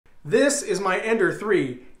This is my Ender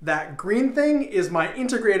 3. That green thing is my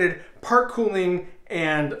integrated part cooling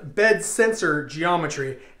and bed sensor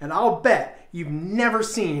geometry, and I'll bet you've never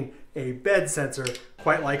seen a bed sensor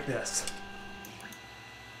quite like this.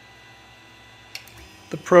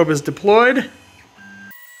 The probe is deployed.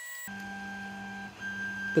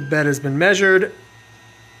 The bed has been measured.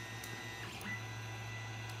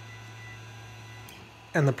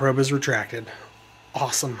 And the probe is retracted.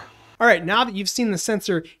 Awesome. All right, now that you've seen the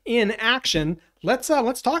sensor in action, let's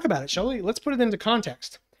talk about it, shall we? Let's put it into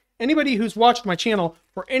context. Anybody who's watched my channel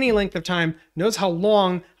for any length of time knows how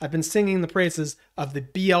long I've been singing the praises of the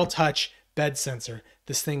BLTouch bed sensor.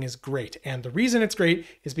 This thing is great, and the reason it's great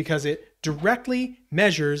is because it directly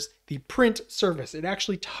measures the print surface. It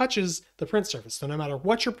actually touches the print surface, so no matter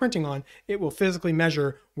what you're printing on, it will physically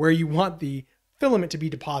measure where you want the filament to be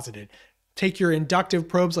deposited. Take your inductive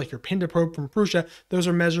probes like your Pinda probe from Prusa, those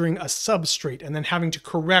are measuring a substrate and then having to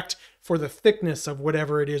correct for the thickness of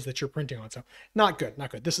whatever it is that you're printing on. So not good, not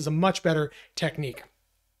good. This is a much better technique.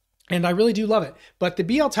 And I really do love it. But the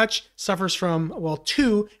BLTouch suffers from, well,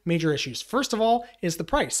 two major issues. First of all is the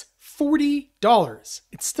price, $40.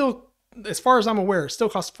 It's still, as far as I'm aware, still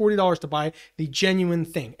costs $40 to buy the genuine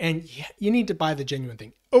thing. And you need to buy the genuine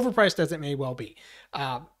thing, overpriced as it may well be.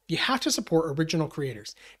 You have to support original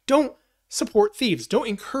creators. Don't support thieves. Don't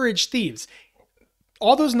encourage thieves.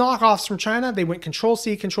 All those knockoffs from China, they went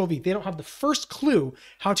Control-C, Control-V. They don't have the first clue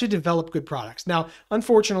how to develop good products. Now,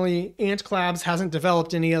 unfortunately, Antclabs hasn't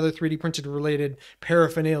developed any other 3D printed related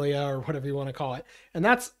paraphernalia or whatever you want to call it. And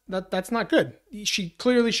that's not good. She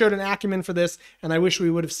clearly showed an acumen for this, and I wish we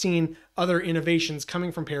would have seen other innovations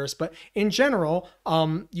coming from Paris. But in general,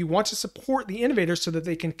 you want to support the innovators so that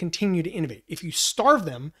they can continue to innovate. If you starve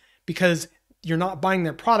them because you're not buying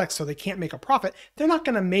their products so they can't make a profit, they're not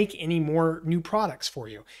going to make any more new products for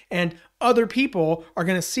you. And other people are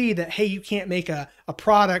going to see that, hey, you can't make a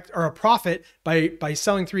product or a profit by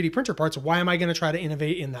selling 3D printer parts. Why am I going to try to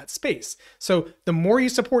innovate in that space? So the more you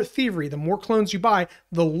support thievery, the more clones you buy,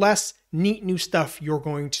 the less neat new stuff you're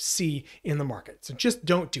going to see in the market. So just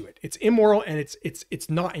don't do it. It's immoral and it's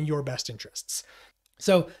not in your best interests.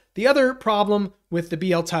 So the other problem with the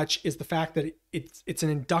BLTouch is the fact that it's an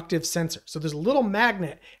inductive sensor. So there's a little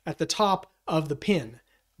magnet at the top of the pin,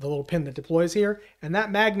 the little pin that deploys here, and that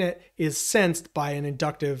magnet is sensed by an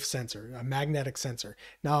inductive sensor, a magnetic sensor.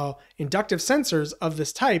 Now, inductive sensors of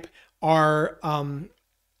this type are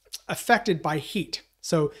affected by heat.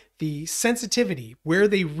 So the sensitivity, where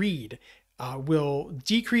they read, will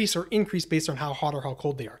decrease or increase based on how hot or how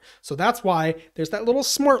cold they are. So that's why there's that little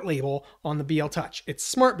smart label on the BLTouch. It's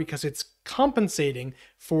smart because it's compensating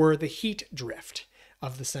for the heat drift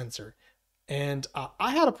of the sensor. And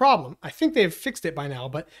I had a problem. I think they've fixed it by now,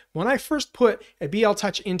 but when I first put a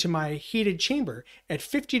BLTouch into my heated chamber, at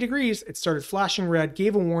 50 degrees, it started flashing red,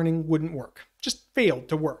 gave a warning, wouldn't work. Just failed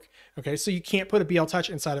to work. Okay, so you can't put a BLTouch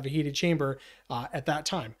inside of a heated chamber at that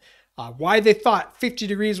time. Why they thought 50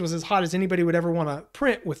 degrees was as hot as anybody would ever want to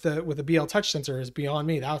print with a BLTouch sensor is beyond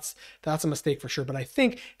me. That's a mistake for sure. But I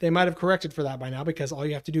think they might have corrected for that by now, because all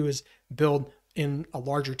you have to do is build in a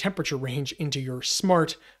larger temperature range into your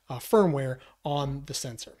smart firmware on the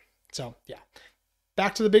sensor. So yeah,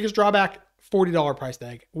 back to the biggest drawback, $40 price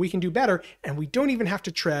tag. We can do better, and we don't even have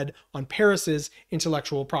to tread on Paris's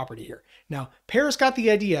intellectual property here. Now, Paris got the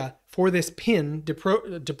idea for this pin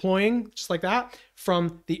deploying just like that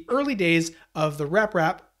from the early days of the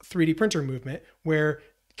RepRap 3D printer movement, where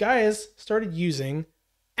guys started using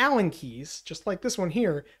Allen keys, just like this one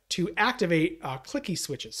here, to activate clicky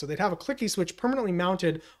switches. So they'd have a clicky switch permanently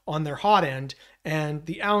mounted on their hot end, and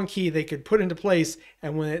the Allen key they could put into place,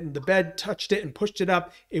 and when the bed touched it and pushed it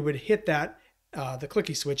up, it would hit that the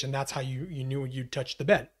clicky switch, and that's how you knew you'd touch the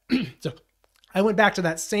bed. So I went back to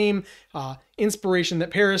that same inspiration that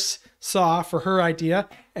Paris saw for her idea,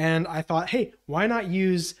 and I thought, hey, why not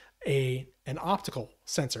use an optical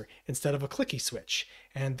sensor instead of a clicky switch?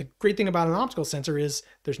 And the great thing about an optical sensor is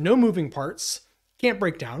there's no moving parts, can't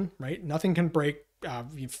break down, right? Nothing can break,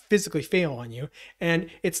 you physically fail on you, and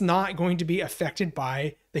it's not going to be affected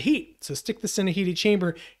by the heat. So stick this in a heated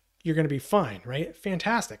chamber, you're going to be fine, right?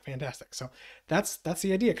 Fantastic, fantastic. So that's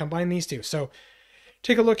the idea, combine these two. So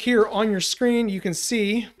take a look here on your screen. You can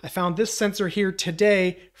see I found this sensor here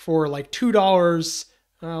today for like $2,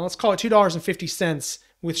 let's call it $2.50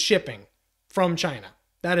 with shipping from China.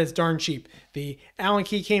 That is darn cheap. The Allen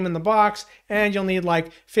key came in the box, and you'll need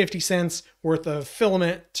like 50 cents worth of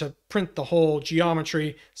filament to print the whole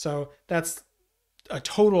geometry. So that's a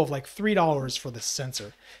total of like $3 for this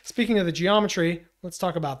sensor. Speaking of the geometry, let's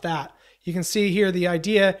talk about that. You can see here the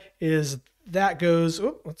idea is that goes,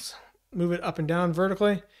 let's move it up and down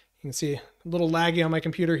vertically. You can see a little laggy on my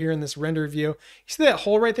computer here in this render view. You see that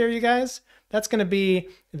hole right there, you guys? That's going to be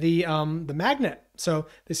the magnet. So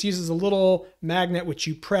this uses a little magnet which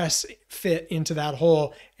you press fit into that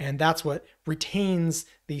hole, and that's what retains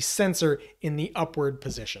the sensor in the upward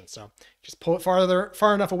position. So just pull it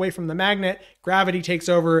far enough away from the magnet, gravity takes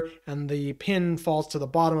over, and the pin falls to the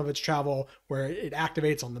bottom of its travel where it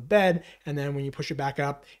activates on the bed, and then when you push it back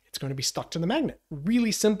up, it's going to be stuck to the magnet.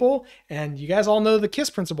 Really simple, and you guys all know the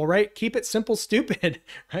KISS principle, right? Keep it simple, stupid,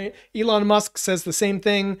 right? Elon Musk says the same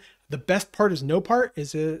thing. The best part is no part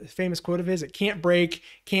is a famous quote of his. It can't break,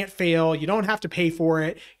 can't fail. You don't have to pay for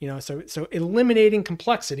it. You know, so eliminating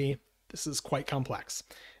complexity, this is quite complex.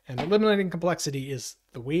 And eliminating complexity is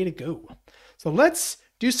the way to go. So let's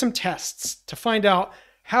do some tests to find out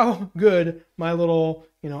how good my little,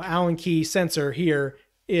 Allen key sensor here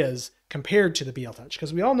is compared to the BLTouch,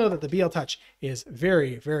 because we all know that the BLTouch is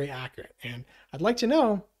very, very accurate. And I'd like to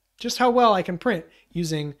know just how well I can print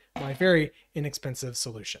using my very inexpensive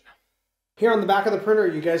solution. Here on the back of the printer,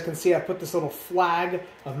 you guys can see I put this little flag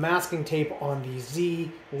of masking tape on the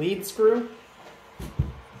Z lead screw.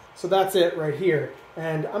 So that's it right here.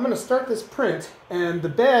 And I'm going to start this print, and the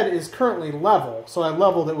bed is currently level, so I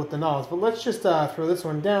leveled it with the knobs. But let's just throw this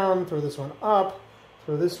one down, throw this one up,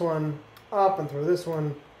 throw this one up, and throw this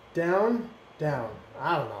one down, down.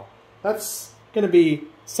 I don't know. That's going to be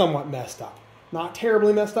somewhat messed up. Not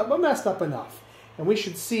terribly messed up, but messed up enough. And we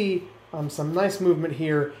should see some nice movement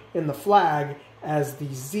here in the flag as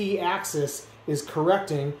the Z axis is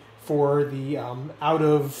correcting for the out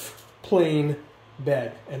of plane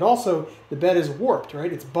bed. And also the bed is warped,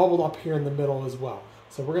 right? It's bubbled up here in the middle as well.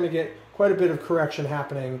 So we're going to get quite a bit of correction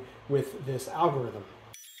happening with this algorithm.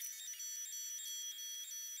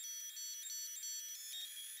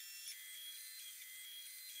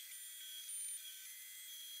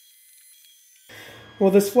 Well,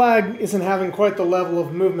 this flag isn't having quite the level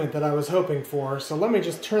of movement that I was hoping for, so let me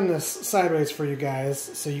just turn this sideways for you guys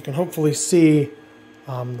so you can hopefully see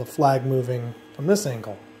the flag moving from this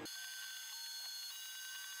angle.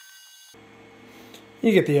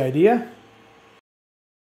 You get the idea.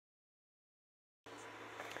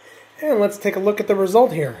 And let's take a look at the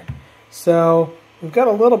result here. So we've got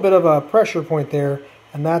a little bit of a pressure point there,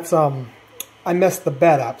 and that's, I messed the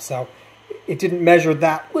bed up, so it didn't measure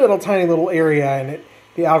that tiny little area, and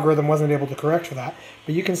the algorithm wasn't able to correct for that.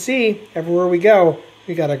 But you can see everywhere we go,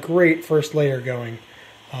 we got a great first layer going.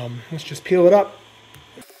 Let's just peel it up.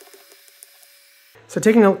 So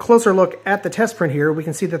taking a closer look at the test print here, we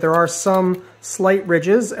can see that there are some slight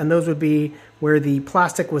ridges, and those would be where the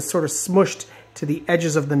plastic was sort of smushed to the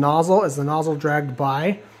edges of the nozzle as the nozzle dragged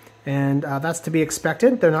by. And that's to be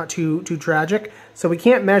expected. They're not too tragic. So we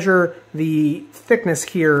can't measure the thickness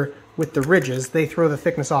here with the ridges. They throw the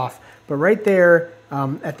thickness off. But right there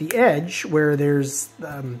at the edge where there's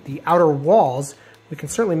the outer walls, we can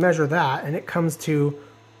certainly measure that, and it comes to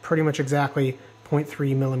pretty much exactly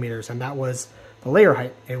 0.3 millimeters, and that was the layer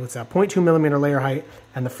height. It was a 0.2 millimeter layer height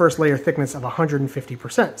and the first layer thickness of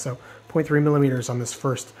 150%. So 0.3 millimeters on this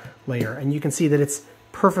first layer. And you can see that it's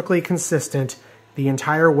perfectly consistent the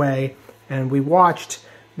entire way. And we watched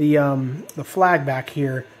the flag back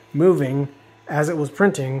here moving as it was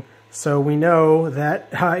printing, so we know that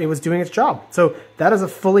it was doing its job. So that is a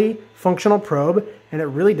fully functional probe, and it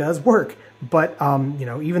really does work. But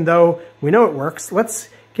even though we know it works, let's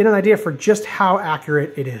get an idea for just how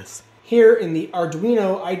accurate it is. Here in the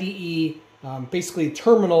Arduino IDE, basically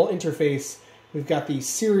terminal interface, we've got the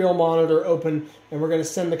serial monitor open, and we're going to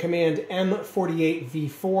send the command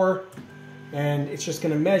M48V4, and it's just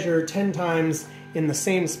going to measure 10 times in the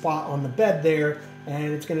same spot on the bed there,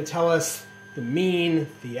 and it's going to tell us the mean,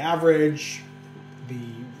 the average, the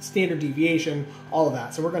standard deviation, all of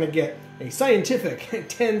that. So we're going to get a scientific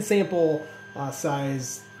 10 sample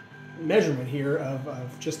size measurement here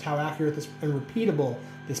of just how accurate this and repeatable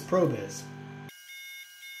this probe is.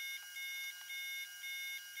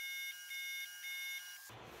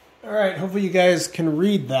 All right, hopefully you guys can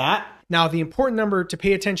read that. Now, the important number to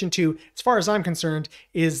pay attention to, as far as I'm concerned,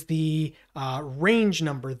 is the range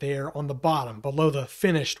number there on the bottom, below the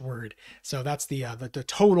finished word. So that's the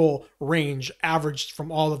total range averaged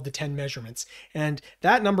from all of the 10 measurements. And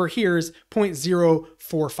that number here is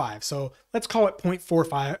 0.045. So let's call it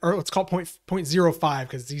 0.45, or let's call it 0.05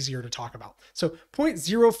 because it's easier to talk about. So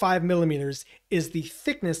 0.05 millimeters is the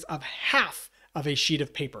thickness of half of a sheet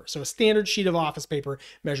of paper. So a standard sheet of office paper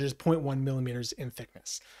measures 0.1 millimeters in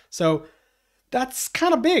thickness. So that's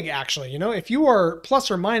kind of big, actually. If you are plus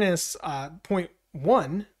or minus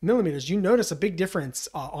 0.1 millimeters, you notice a big difference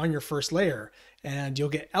on your first layer, and you'll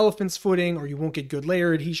get elephant's footing, or you won't get good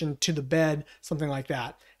layer adhesion to the bed, something like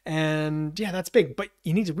that. And yeah, that's big, but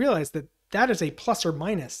you need to realize that that is a plus or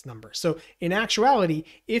minus number. So in actuality,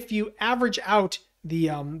 if you average out the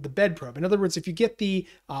bed probe, in other words, if you get the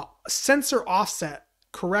sensor offset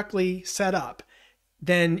correctly set up,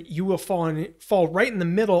 then you will fall right in the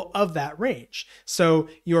middle of that range. So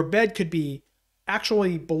your bed could be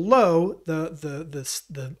actually below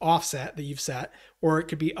the offset that you've set, or it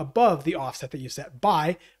could be above the offset that you've set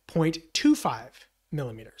by 0.25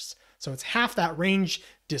 millimeters. So it's half that range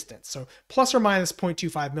distance. So plus or minus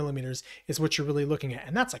 0.25 millimeters is what you're really looking at.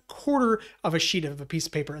 And that's a quarter of a sheet of a piece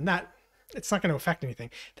of paper. And that it's not going to affect anything.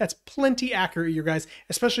 That's plenty accurate, you guys,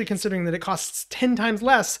 especially considering that it costs 10 times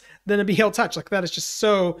less than a BLTouch. Like, that is just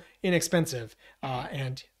so inexpensive.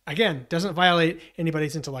 And again, doesn't violate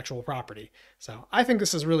anybody's intellectual property. So I think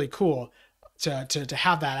this is really cool to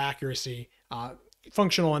have that accuracy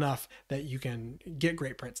functional enough that you can get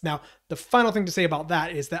great prints. Now, the final thing to say about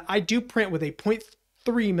that is that I do print with a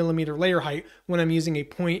 0.3 millimeter layer height when I'm using a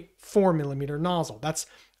 0.4 millimeter nozzle. That's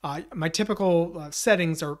my typical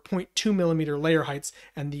settings are 0.2 millimeter layer heights,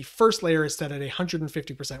 and the first layer is set at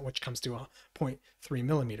 150%, which comes to 0.3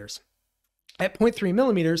 millimeters. At 0.3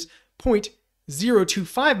 millimeters,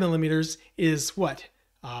 0.025 millimeters is what?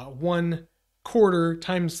 1/4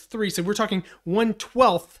 times 3. So we're talking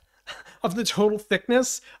 1/12 of the total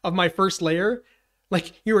thickness of my first layer.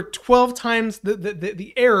 Like, you are 12 times,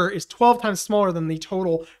 the error is 12 times smaller than the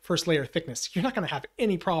total first layer thickness. You're not going to have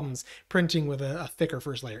any problems printing with a thicker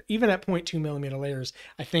first layer. Even at 0.2 millimeter layers,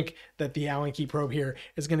 I think that the Allen key probe here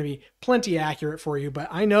is going to be plenty accurate for you. But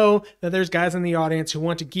I know that there's guys in the audience who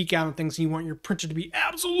want to geek out on things and you want your printer to be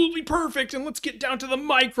absolutely perfect. And let's get down to the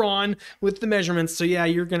micron with the measurements. So yeah,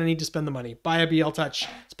 you're going to need to spend the money. Buy a BLTouch,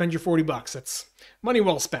 spend your 40 bucks. That's money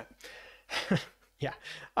well spent. Yeah.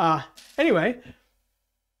 Anyway,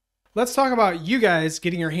 let's talk about you guys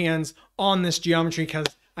getting your hands on this geometry, because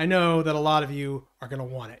I know that a lot of you are going to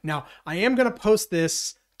want it. Now, I am going to post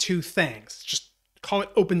this to Thangs. Just call it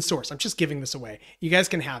open source. I'm just giving this away. You guys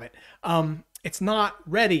can have it. It's not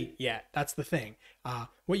ready yet. That's the thing.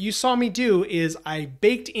 What you saw me do is I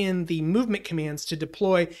baked in the movement commands to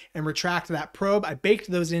deploy and retract that probe. I baked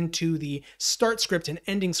those into the start script and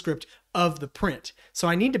ending script of the print. So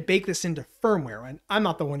I need to bake this into firmware, and I'm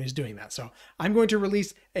not the one who's doing that. So I'm going to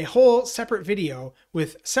release a whole separate video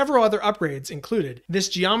with several other upgrades included. This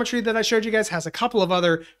geometry that I showed you guys has a couple of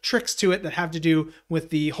other tricks to it that have to do with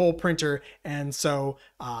the whole printer. And so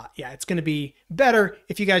yeah, it's going to be better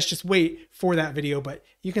if you guys just wait for that video, but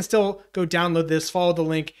you can still go download this, follow the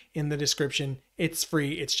link in the description. It's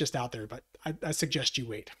free. It's just out there, but I suggest you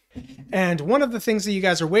wait. And one of the things that you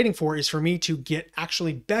guys are waiting for is for me to get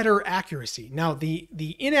actually better accuracy. Now, the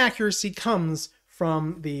inaccuracy comes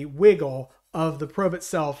from the wiggle of the probe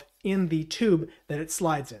itself in the tube that it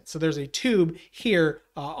slides in. So there's a tube here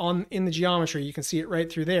in the geometry. You can see it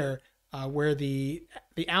right through there where the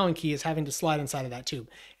Allen key is having to slide inside of that tube.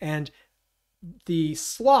 And the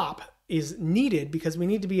slop is needed because we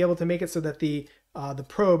need to be able to make it so that the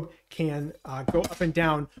probe can go up and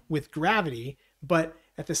down with gravity, but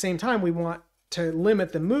at the same time, we want to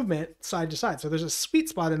limit the movement side to side. So there's a sweet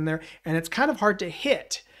spot in there, and it's kind of hard to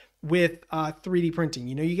hit with 3D printing.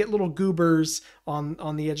 You know, you get little goobers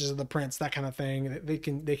on the edges of the prints, that kind of thing. They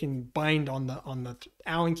can bind on the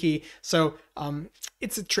Allen key. So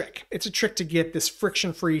it's a trick. It's a trick to get this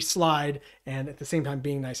friction-free slide and at the same time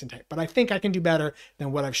being nice and tight. But I think I can do better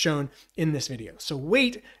than what I've shown in this video. So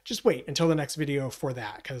just wait until the next video for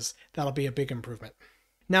that, because that'll be a big improvement.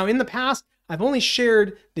 Now, in the past, I've only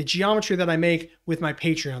shared the geometry that I make with my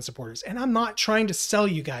Patreon supporters, and I'm not trying to sell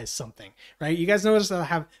you guys something, right? You guys notice that I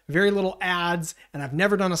have very little ads, and I've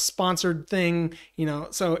never done a sponsored thing, you know,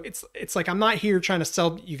 so it's like I'm not here trying to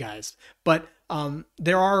sell you guys, but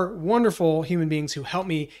there are wonderful human beings who help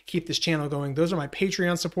me keep this channel going. Those are my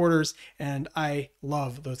Patreon supporters, and I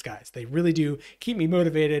love those guys. They really do keep me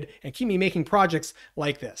motivated and keep me making projects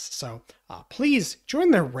like this. So please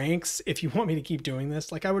join their ranks if you want me to keep doing this.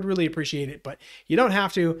 Like, I would really appreciate it, but you don't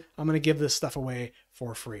have to. I'm going to give this stuff away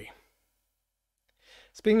for free.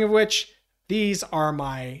 Speaking of which, these are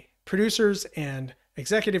my producers and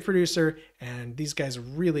executive producer, and these guys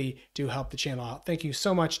really do help the channel out. Thank you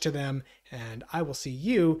so much to them, and I will see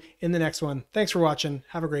you in the next one. Thanks for watching.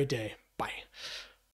 Have a great day. Bye.